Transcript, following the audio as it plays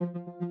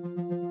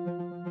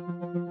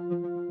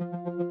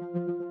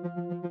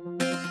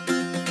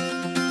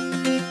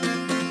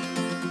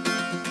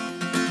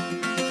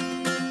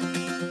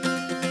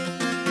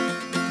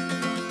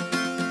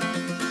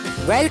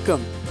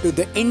Welcome to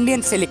the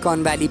Indian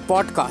Silicon Valley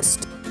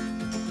podcast.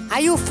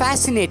 Are you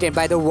fascinated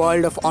by the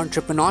world of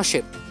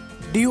entrepreneurship?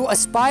 Do you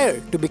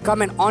aspire to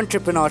become an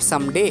entrepreneur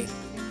someday?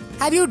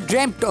 Have you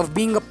dreamt of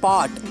being a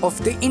part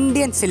of the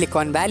Indian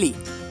Silicon Valley?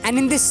 And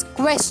in this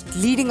quest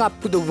leading up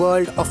to the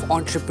world of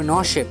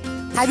entrepreneurship,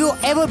 have you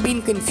ever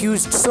been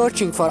confused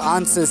searching for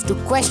answers to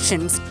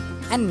questions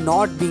and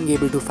not being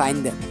able to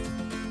find them?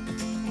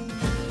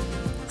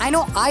 I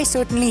know I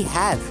certainly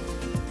have.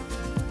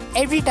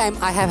 Every time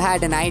I have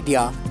had an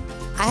idea,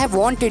 I have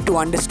wanted to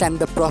understand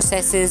the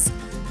processes,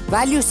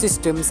 value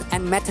systems,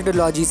 and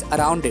methodologies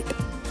around it.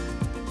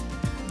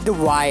 The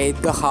why,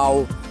 the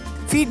how,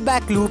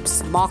 feedback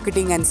loops,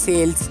 marketing and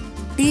sales,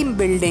 team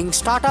building,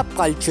 startup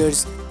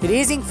cultures,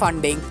 raising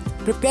funding,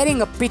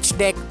 preparing a pitch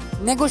deck,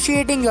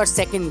 negotiating your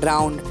second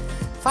round,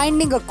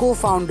 finding a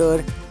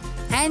co-founder,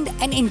 and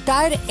an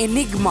entire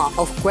enigma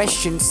of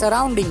questions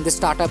surrounding the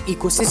startup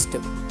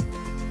ecosystem.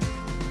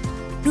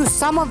 Do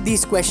some of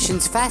these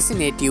questions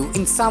fascinate you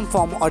in some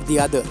form or the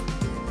other?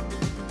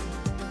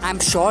 I'm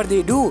sure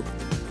they do.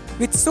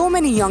 With so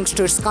many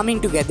youngsters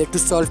coming together to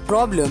solve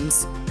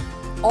problems,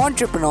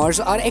 entrepreneurs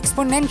are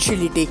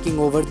exponentially taking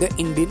over the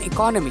Indian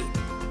economy.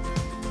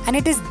 And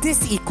it is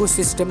this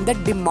ecosystem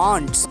that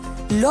demands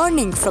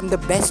learning from the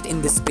best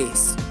in the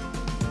space.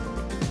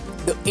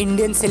 The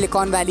Indian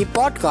Silicon Valley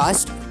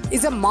podcast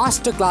is a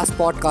masterclass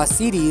podcast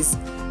series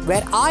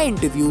where I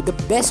interview the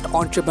best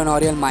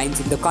entrepreneurial minds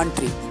in the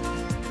country.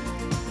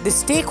 The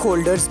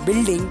stakeholders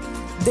building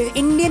the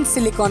Indian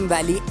Silicon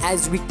Valley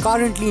as we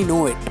currently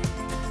know it.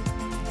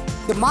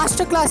 The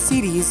masterclass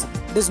series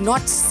does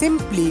not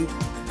simply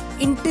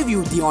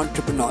interview the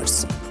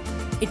entrepreneurs.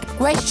 It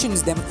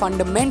questions them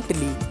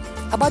fundamentally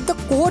about the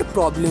core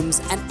problems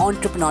an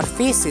entrepreneur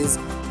faces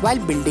while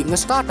building a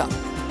startup.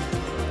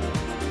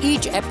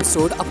 Each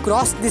episode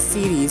across this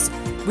series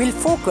will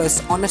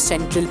focus on a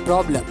central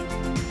problem.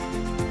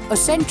 A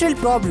central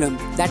problem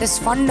that is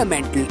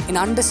fundamental in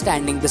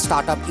understanding the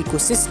startup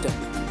ecosystem.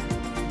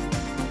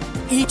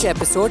 Each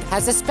episode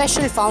has a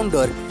special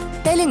founder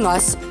telling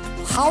us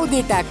how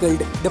they tackled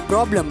the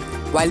problem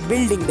while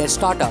building their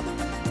startup.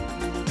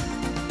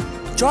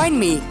 Join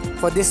me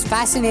for this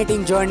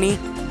fascinating journey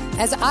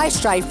as I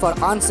strive for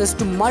answers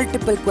to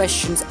multiple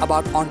questions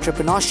about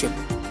entrepreneurship.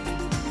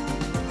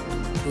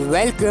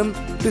 Welcome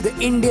to the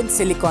Indian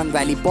Silicon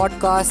Valley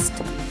podcast.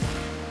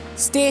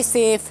 Stay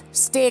safe,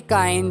 stay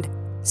kind,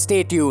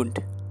 stay tuned.